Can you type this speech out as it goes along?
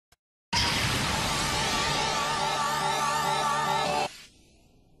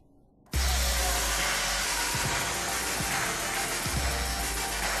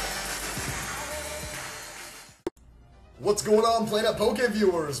What's going on, Planet Poke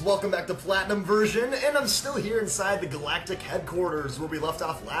viewers? Welcome back to Platinum version, and I'm still here inside the Galactic headquarters where we left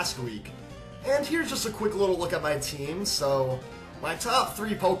off last week. And here's just a quick little look at my team. So, my top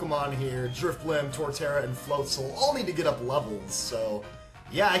 3 Pokemon here, Drifblim, Torterra, and Floatzel, all need to get up levels. So,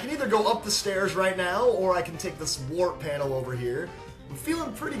 yeah, I can either go up the stairs right now, or I can take this warp panel over here. I'm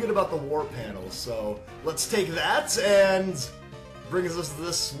feeling pretty good about the warp panel, so let's take that, and brings us to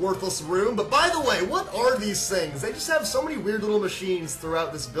this worthless room. But by the way, what are these things? They just have so many weird little machines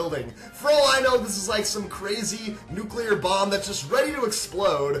throughout this building. For all I know, this is like some crazy nuclear bomb that's just ready to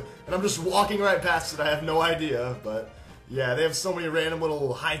explode, and I'm just walking right past it. I have no idea, but yeah, they have so many random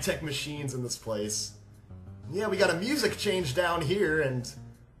little high-tech machines in this place. Yeah, we got a music change down here, and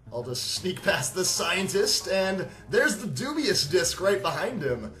I'll just sneak past this scientist, and there's the dubious disc right behind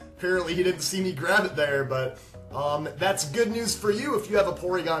him. Apparently he didn't see me grab it there, but that's good news for you if you have a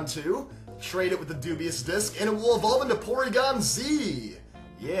Porygon 2. Trade it with the dubious disc, and it will evolve into Porygon Z.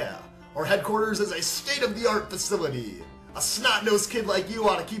 Yeah, our headquarters is a state-of-the-art facility. A snot-nosed kid like you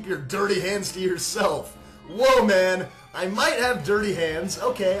ought to keep your dirty hands to yourself. Whoa, man, I might have dirty hands,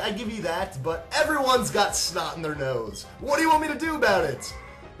 okay, I give you that, but everyone's got snot in their nose. What do you want me to do about it?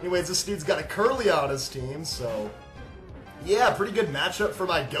 Anyways, this dude's got a Curly on his team, so yeah, pretty good matchup for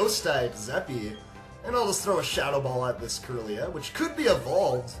my Ghost type, Zeppy. And I'll just throw a Shadow Ball at this Curlia, which could be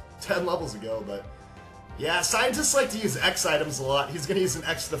evolved 10 levels ago, but yeah, scientists like to use X items a lot. He's gonna use an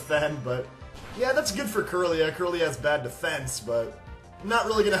X defend, but yeah, that's good for Curlia. Curlia has bad defense, but not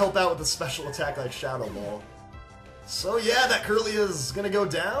really gonna help out with a special attack like Shadow Ball. So yeah, that Curlia's gonna go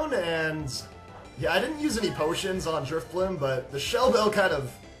down, and yeah, I didn't use any potions on Drifblim, but the Shell Bell kind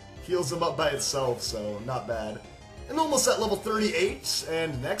of heals him up by itself, so not bad. And almost at level 38,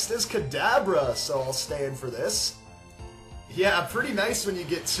 and next is Kadabra, so I'll stay in for this. Yeah, pretty nice when you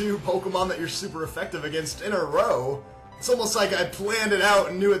get 2 Pokemon that you're super effective against in a row. It's almost like I planned it out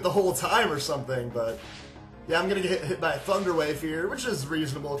and knew it the whole time or something, but yeah, I'm gonna get hit by a Thunder Wave here, which is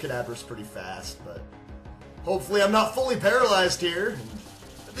reasonable. Kadabra's pretty fast, but hopefully I'm not fully paralyzed here.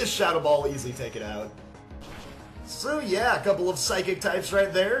 This Shadow Ball will easily take it out. So yeah, a couple of Psychic types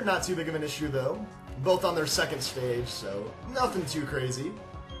right there, not too big of an issue though. Both on their second stage, so nothing too crazy.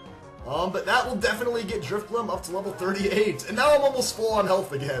 But that will definitely get Drifblim up to level 38, and now I'm almost full on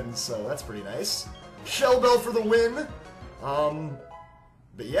health again, so that's pretty nice. Shell Bell for the win.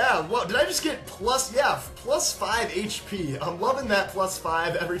 But yeah, well, did I just get plus 5 HP? I'm loving that plus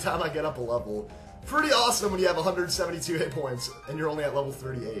 5 every time I get up a level. Pretty awesome when you have 172 hit points and you're only at level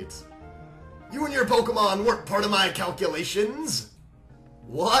 38. You and your Pokemon weren't part of my calculations.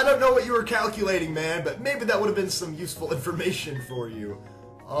 Well, I don't know what you were calculating, man, but maybe that would have been some useful information for you.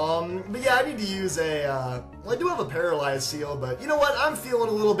 But yeah, I need to use a, well, I do have a Paralyzed Seal, but you know what? I'm feeling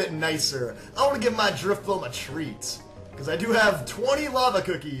a little bit nicer. I want to give my Drifblim a treat, because I do have 20 Lava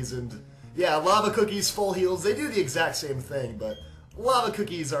Cookies, and yeah, Lava Cookies, full heals, they do the exact same thing, but Lava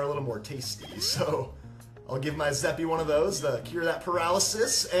Cookies are a little more tasty, so I'll give my Zeppy one of those to cure that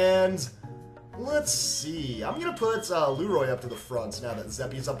paralysis, and let's see, I'm gonna put Lueroi up to the front now that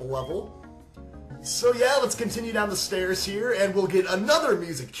Zeppy's up a level. So yeah, let's continue down the stairs here, and we'll get another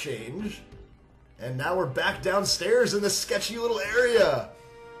music change. And now we're back downstairs in this sketchy little area.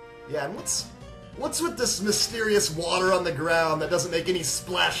 Yeah, and what's with this mysterious water on the ground that doesn't make any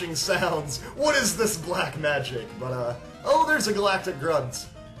splashing sounds? What is this black magic? But oh, there's a Galactic Grunt.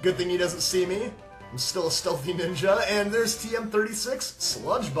 Good thing he doesn't see me. I'm still a stealthy ninja, and there's TM36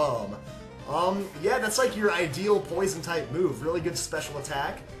 Sludge Bomb. Yeah, that's like your ideal poison-type move. Really good special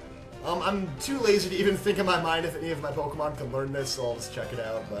attack. I'm too lazy to even think in my mind if any of my Pokemon can learn this, so I'll just check it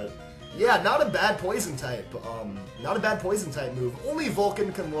out, but yeah, not a bad poison-type. Not a bad poison-type move. Only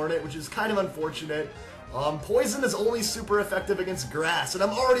Vulcan can learn it, which is kind of unfortunate. Poison is only super effective against grass, and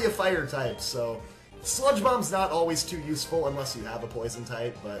I'm already a fire-type, so Sludge Bomb's not always too useful unless you have a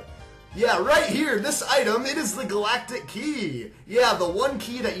poison-type, but yeah, right here, this item, it is the Galactic Key. Yeah, the one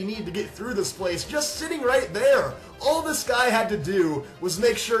key that you need to get through this place, just sitting right there. All this guy had to do was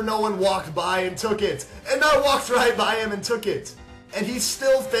make sure no one walked by and took it. And I walked right by him and took it. And he's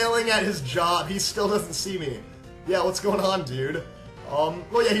still failing at his job. He still doesn't see me. Yeah, what's going on, dude?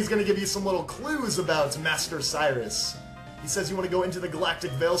 Well, yeah, he's gonna give you some little clues about Master Cyrus. He says you want to go into the Galactic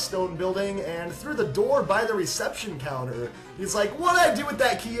Veilstone building, and through the door by the reception counter, he's like, what'd I do with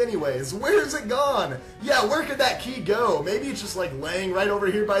that key anyways? Where's it gone? Yeah, where could that key go? Maybe it's just like laying right over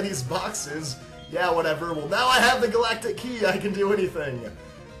here by these boxes. Yeah, whatever. Well, now I have the Galactic Key. I can do anything.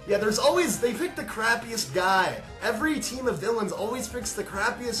 Yeah, they pick the crappiest guy. Every team of villains always picks the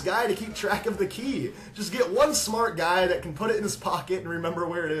crappiest guy to keep track of the key. Just get one smart guy that can put it in his pocket and remember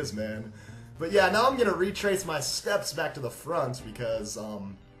where it is, man. But yeah, now I'm gonna retrace my steps back to the front because,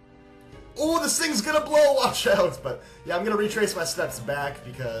 oh, this thing's gonna blow, watch out! But yeah, I'm gonna retrace my steps back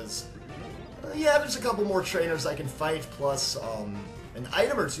because, yeah, there's a couple more trainers I can fight, plus, an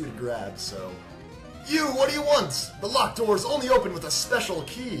item or two to grab, so. You, what do you want? The locked doors only open with a special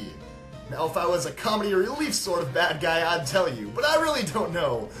key. Now, if I was a comedy relief sort of bad guy, I'd tell you, but I really don't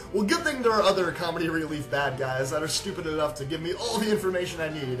know. Well, good thing there are other comedy relief bad guys that are stupid enough to give me all the information I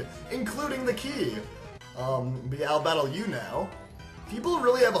need, including the key. But yeah, I'll battle you now. People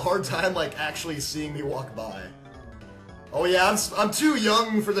really have a hard time, like, actually seeing me walk by. Oh yeah, I'm too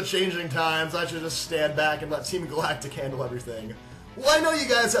young for the changing times. I should just stand back and let Team Galactic handle everything. Well, I know you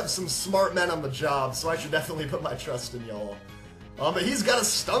guys have some smart men on the job, so I should definitely put my trust in y'all. But he's got a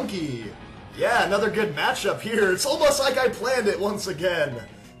Stunky. Yeah, another good matchup here. It's almost like I planned it once again.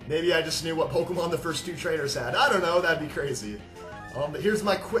 Maybe I just knew what Pokemon the first two trainers had. I don't know, that'd be crazy. But here's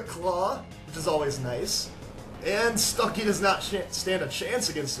my Quick Claw, which is always nice. And Stunky does not stand a chance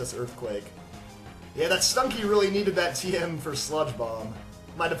against this Earthquake. Yeah, that Stunky really needed that TM for Sludge Bomb.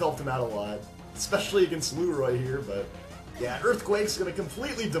 Might have helped him out a lot. Especially against Lueroi here, but yeah, Earthquake's gonna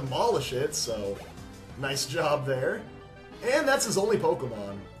completely demolish it, so nice job there. And that's his only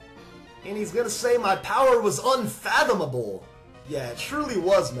Pokemon. And he's gonna say my power was unfathomable. Yeah, it truly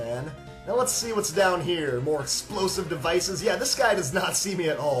was, man. Now let's see what's down here. More explosive devices. Yeah, this guy does not see me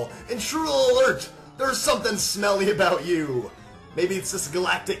at all. Intruder alert! There's something smelly about you. Maybe it's this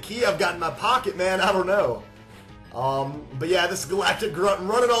Galactic Key I've got in my pocket, man. I don't know. But yeah, this Galactic Grunt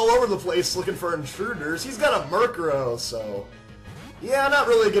running all over the place looking for intruders. He's got a Murkrow, so yeah, not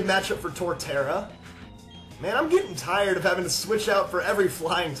really a good matchup for Torterra. Man, I'm getting tired of having to switch out for every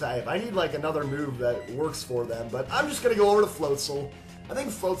flying type. I need, like, another move that works for them, but I'm just gonna go over to Floatzel. I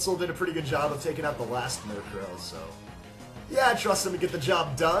think Floatzel did a pretty good job of taking out the last Murkrow, so yeah, I trust him to get the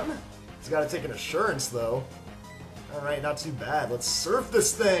job done. He's gotta take an assurance, though. Alright, not too bad. Let's surf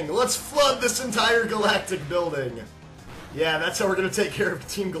this thing. Let's flood this entire Galactic building. Yeah, that's how we're gonna take care of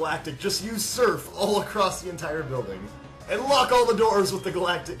Team Galactic. Just use Surf all across the entire building. And lock all the doors with the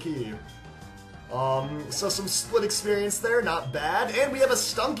Galactic Key. So some split experience there, not bad. And we have a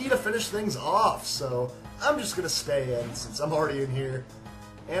Stunky to finish things off, so I'm just gonna stay in since I'm already in here.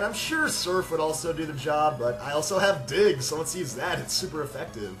 And I'm sure Surf would also do the job, but I also have Dig, so let's use that. It's super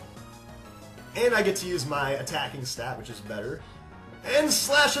effective. And I get to use my attacking stat, which is better. And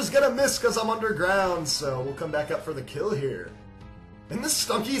Slash is gonna miss because I'm underground, so we'll come back up for the kill here. And this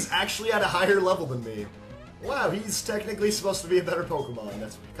Stunky's actually at a higher level than me. Wow, he's technically supposed to be a better Pokemon.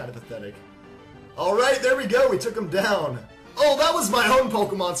 That's kind of pathetic. Alright, there we go, we took him down. Oh, that was my own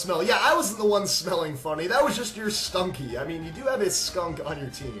Pokemon smell. Yeah, I wasn't the one smelling funny. That was just your Stunky. I mean, you do have a skunk on your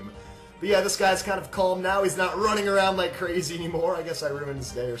team. But yeah, this guy's kind of calm now. He's not running around like crazy anymore. I guess I ruined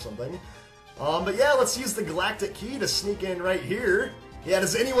his day or something. But yeah, let's use the Galactic Key to sneak in right here. Yeah,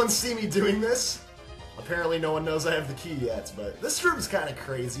 does anyone see me doing this? Apparently no one knows I have the key yet, but this room's kind of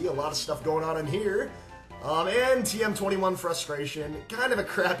crazy. A lot of stuff going on in here. And TM21 Frustration, kind of a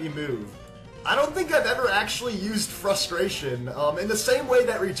crappy move. I don't think I've ever actually used Frustration. In the same way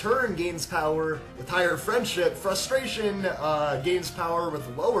that Return gains power with higher friendship, Frustration gains power with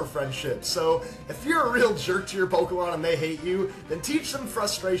lower friendship. So if you're a real jerk to your Pokemon and they hate you, then teach them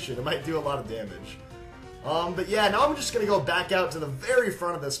Frustration. It might do a lot of damage. But yeah, now I'm just going to go back out to the very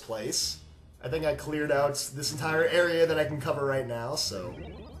front of this place. I think I cleared out this entire area that I can cover right now, so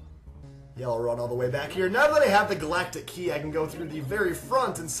yeah, I'll run all the way back here. Now that I have the Galactic Key, I can go through the very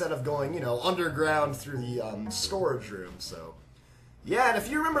front instead of going, you know, underground through the storage room, so yeah, and if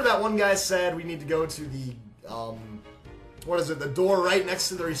you remember that one guy said we need to go to the, what is it, the door right next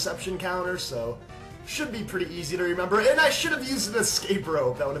to the reception counter, so should be pretty easy to remember, and I should have used an escape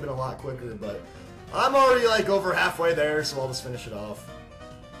rope. That would have been a lot quicker, but I'm already, like, over halfway there, so I'll just finish it off.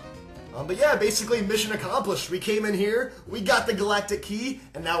 But yeah, basically mission accomplished. We came in here, we got the Galactic Key,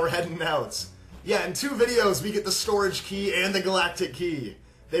 and now we're heading out. Yeah, in 2 videos we get the storage key and the Galactic Key.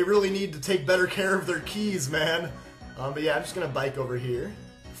 They really need to take better care of their keys, man. But yeah, I'm just gonna bike over here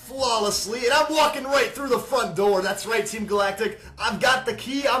flawlessly, and I'm walking right through the front door. That's right, Team Galactic. I've got the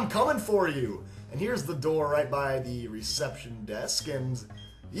key, I'm coming for you. And here's the door right by the reception desk, and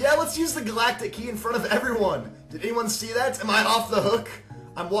yeah, let's use the Galactic Key in front of everyone. Did anyone see that? Am I off the hook?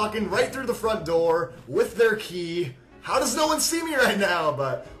 I'm walking right through the front door with their key. How does no one see me right now?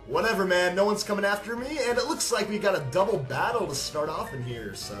 But whatever, man. No one's coming after me, and it looks like we got a double battle to start off in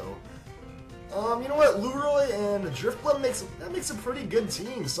here. So, you know what? Lueroi and Drifblim makes a pretty good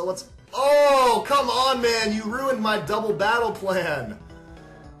team. So let's. Oh, come on, man! You ruined my double battle plan.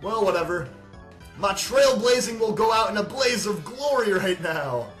 Well, whatever. My trailblazing will go out in a blaze of glory right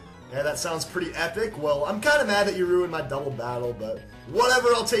now. Yeah, that sounds pretty epic. Well, I'm kind of mad that you ruined my double battle, but whatever,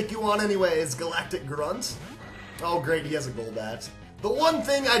 I'll take you on anyways. Galactic Grunt. Oh, great, he has a Golbat. The one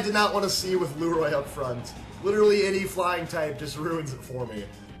thing I did not want to see with Lueroi up front. Literally any flying type just ruins it for me.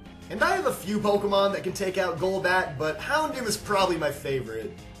 And I have a few Pokemon that can take out Golbat, but Houndoom is probably my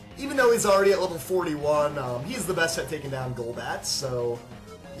favorite. Even though he's already at level 41, he's the best at taking down Golbats, so...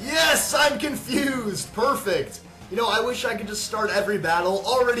 Yes, I'm confused! Perfect! You know, I wish I could just start every battle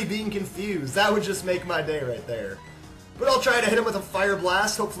already being confused. That would just make my day right there. But I'll try to hit him with a Fire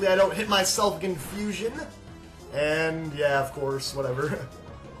Blast. Hopefully I don't hit myself in confusion. And, yeah, of course, whatever.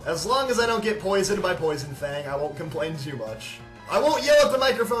 As long as I don't get poisoned by Poison Fang, I won't complain too much. I won't yell at the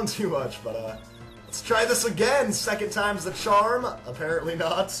microphone too much, but, let's try this again. Second time's the charm. Apparently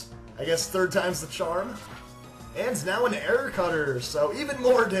not. I guess third time's the charm. And now an Air Cutter, so even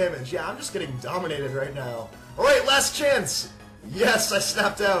more damage. Yeah, I'm just getting dominated right now. Alright, last chance! Yes, I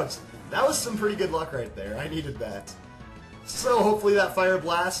snapped out. That was some pretty good luck right there. I needed that. So hopefully that Fire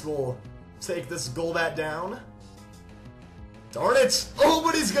Blast will take this Golbat down. Darn it! Oh,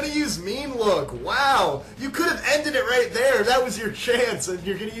 but he's gonna use Mean Look! Wow! You could have ended it right there! That was your chance, and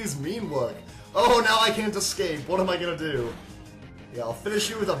you're gonna use Mean Look. Oh, now I can't escape. What am I gonna do? Yeah, I'll finish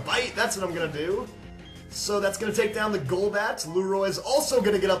you with a Bite. That's what I'm gonna do. So that's gonna take down the Golbat. Lueroi is also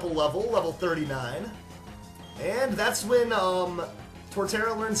gonna get up a level 39. And that's when,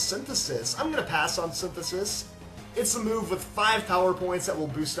 Torterra learns Synthesis. I'm gonna pass on Synthesis. It's a move with 5 power points that will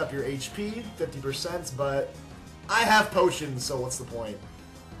boost up your HP, 50%, but I have potions, so what's the point?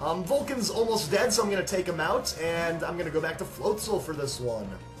 Vulcan's almost dead, so I'm gonna take him out, and I'm gonna go back to Floatzel for this one.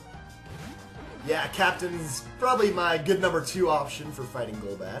 Yeah, Captain's probably my good number 2 option for fighting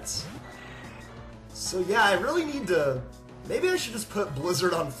Golbats. So yeah, I really need to... Maybe I should just put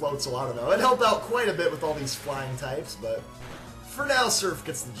Blizzard on Floatzel, I don't know. It'd help out quite a bit with all these flying types, but... For now, Surf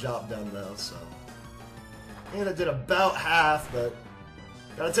gets the job done, though, so... And I did about half, but...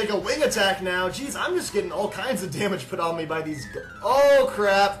 Gotta take a Wing Attack now. Jeez, I'm just getting all kinds of damage put on me by these... Oh,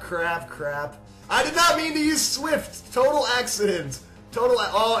 crap. I did not mean to use Swift! Total accident!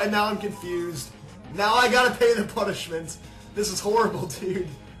 Oh, and now I'm confused. Now I gotta pay the punishment. This is horrible, dude.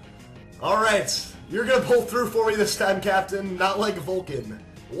 Alright, you're gonna pull through for me this time, Captain. Not like Vulcan.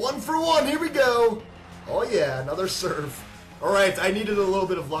 1 for 1, here we go! Oh yeah, another Surf. Alright, I needed a little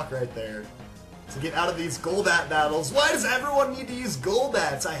bit of luck right there to get out of these Golbat battles. Why does everyone need to use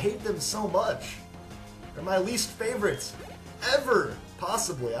Golbats? I hate them so much. They're my least favorite. Ever.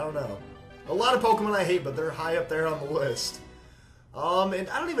 Possibly, I don't know. A lot of Pokemon I hate, but they're high up there on the list. And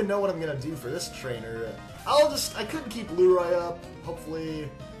I don't even know what I'm gonna do for this trainer. I could keep Lueroi up. Hopefully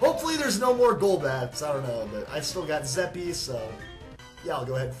there's no more Golbats. I don't know, but I still got Zeppy, so yeah, I'll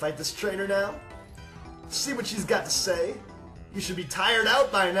go ahead and fight this trainer now. See what she's got to say. You should be tired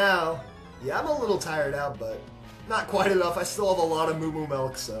out by now. Yeah, I'm a little tired out, but not quite enough. I still have a lot of Moo Moo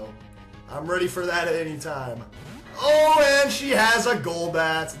Milk, so I'm ready for that at any time. Oh, and she has a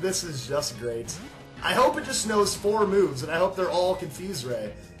Golbat. This is just great. I hope it just knows 4 moves, and I hope they're all Confuse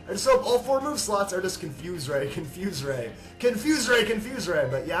Ray. I just hope all 4 move slots are just Confuse Ray, Confuse Ray, Confuse Ray, Confuse Ray.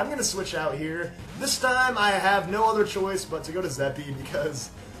 But yeah, I'm going to switch out here. This time I have no other choice but to go to Zeppy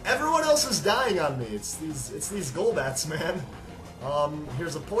because everyone else is dying on me. It's these Golbats, man.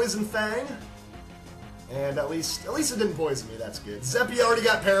 Here's a Poison Fang. And at least it didn't poison me, that's good. Zeppy already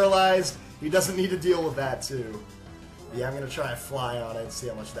got paralyzed. He doesn't need to deal with that too. Yeah, I'm going to try a Fly on it and see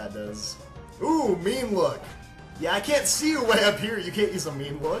how much that does. Ooh, Mean Look. Yeah, I can't see you way up here. You can't use a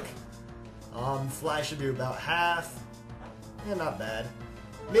Mean Look. Fly should do about half. Yeah, not bad.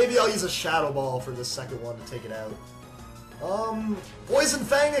 Maybe I'll use a Shadow Ball for the second one to take it out. Poison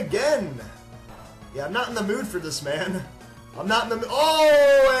Fang again. Yeah, I'm not in the mood for this, man. I'm not in the mood.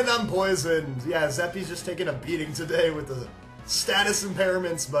 Oh, and I'm poisoned. Yeah, Zeppy's just taking a beating today with the status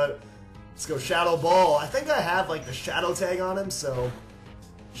impairments, but let's go Shadow Ball. I think I have, like, the Shadow Tag on him, so...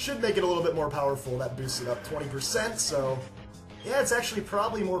 Should make it a little bit more powerful. That boosts it up 20%, so... Yeah, it's actually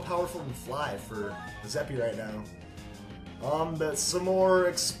probably more powerful than Fly for Zeppy right now. But some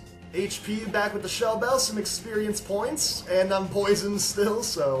more HP back with the Shell Bell, some experience points, and I'm poisoned still,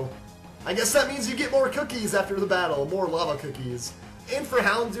 so... I guess that means you get more cookies after the battle, more lava cookies. And for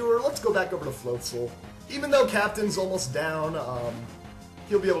Houndour, let's go back over to Floatzel. Even though Captain's almost down,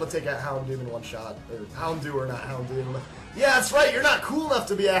 he'll be able to take out Houndoom in one shot. Or Houndour, not Houndoom. Yeah, that's right, you're not cool enough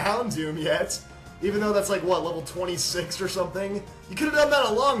to be a Houndoom yet. Even though that's like, what, level 26 or something? You could have done that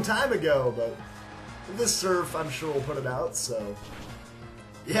a long time ago, but this Surf, I'm sure, will put it out, so...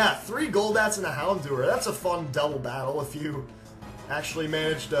 Yeah, 3 Golbats and a Houndour. That's a fun double battle if you actually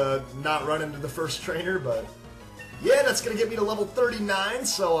manage to not run into the first trainer, but... Yeah, that's going to get me to level 39,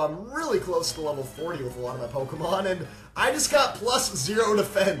 so I'm really close to level 40 with a lot of my Pokemon, and I just got plus 0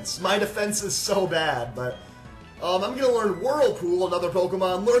 defense. My defense is so bad, but I'm going to learn Whirlpool, another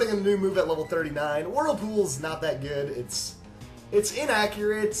Pokemon, learning a new move at level 39. Whirlpool's not that good. It's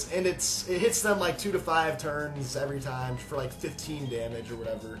inaccurate, and it hits them like 2 to 5 turns every time for like 15 damage or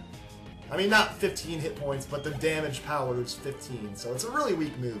whatever. I mean, not 15 hit points, but the damage power is 15, so it's a really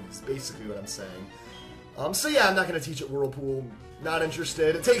weak move, is basically what I'm saying. So yeah, I'm not going to teach it Whirlpool. Not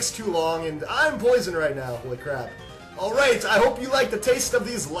interested. It takes too long, and I'm poisoned right now. Holy crap. Alright, I hope you like the taste of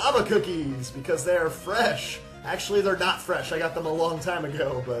these lava cookies, because they are fresh. Actually, they're not fresh. I got them a long time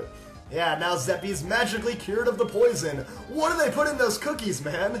ago, but yeah, now Zeppy's magically cured of the poison. What do they put in those cookies,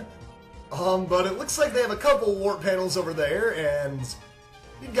 man? But it looks like they have a couple warp panels over there, and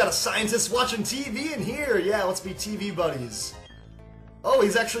you've got a scientist watching TV in here. Yeah, let's be TV buddies. Oh,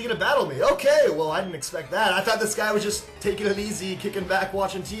 he's actually gonna battle me. Okay, well, I didn't expect that. I thought this guy was just taking it easy, kicking back,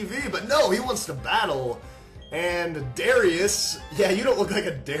 watching TV, but no, he wants to battle. And Darius, yeah, you don't look like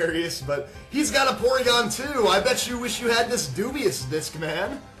a Darius, but he's got a Porygon 2. I bet you wish you had this dubious disc,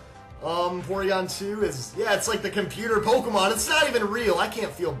 man. Porygon 2 is, yeah, it's like the computer Pokemon. It's not even real. I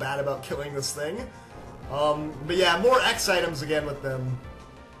can't feel bad about killing this thing. But yeah, more X items again with them.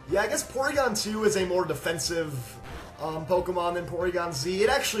 Yeah, I guess Porygon 2 is a more defensive Pokemon than Porygon Z. It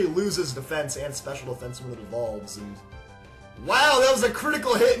actually loses defense and special defense when it evolves, and wow, that was a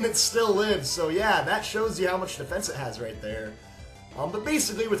critical hit and it still lives, so yeah, that shows you how much defense it has right there. But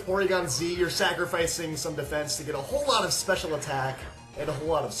basically with Porygon Z, you're sacrificing some defense to get a whole lot of special attack and a whole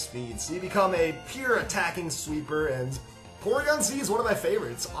lot of speed, so you become a pure attacking sweeper, and Porygon Z is one of my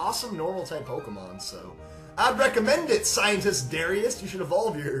favorites. Awesome normal type Pokemon, so I'd recommend it, Scientist Darius. You should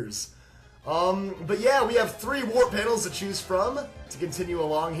evolve yours. But yeah, we have 3 warp panels to choose from to continue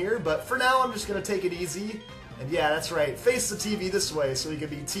along here, but for now I'm just going to take it easy. And yeah, that's right, face the TV this way so we can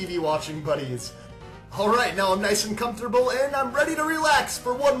be TV watching buddies. Alright, now I'm nice and comfortable and I'm ready to relax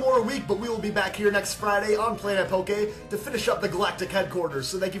for one more week, but we will be back here next Friday on Planet Poke to finish up the Galactic Headquarters.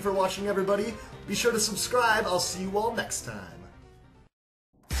 So thank you for watching, everybody. Be sure to subscribe. I'll see you all next time.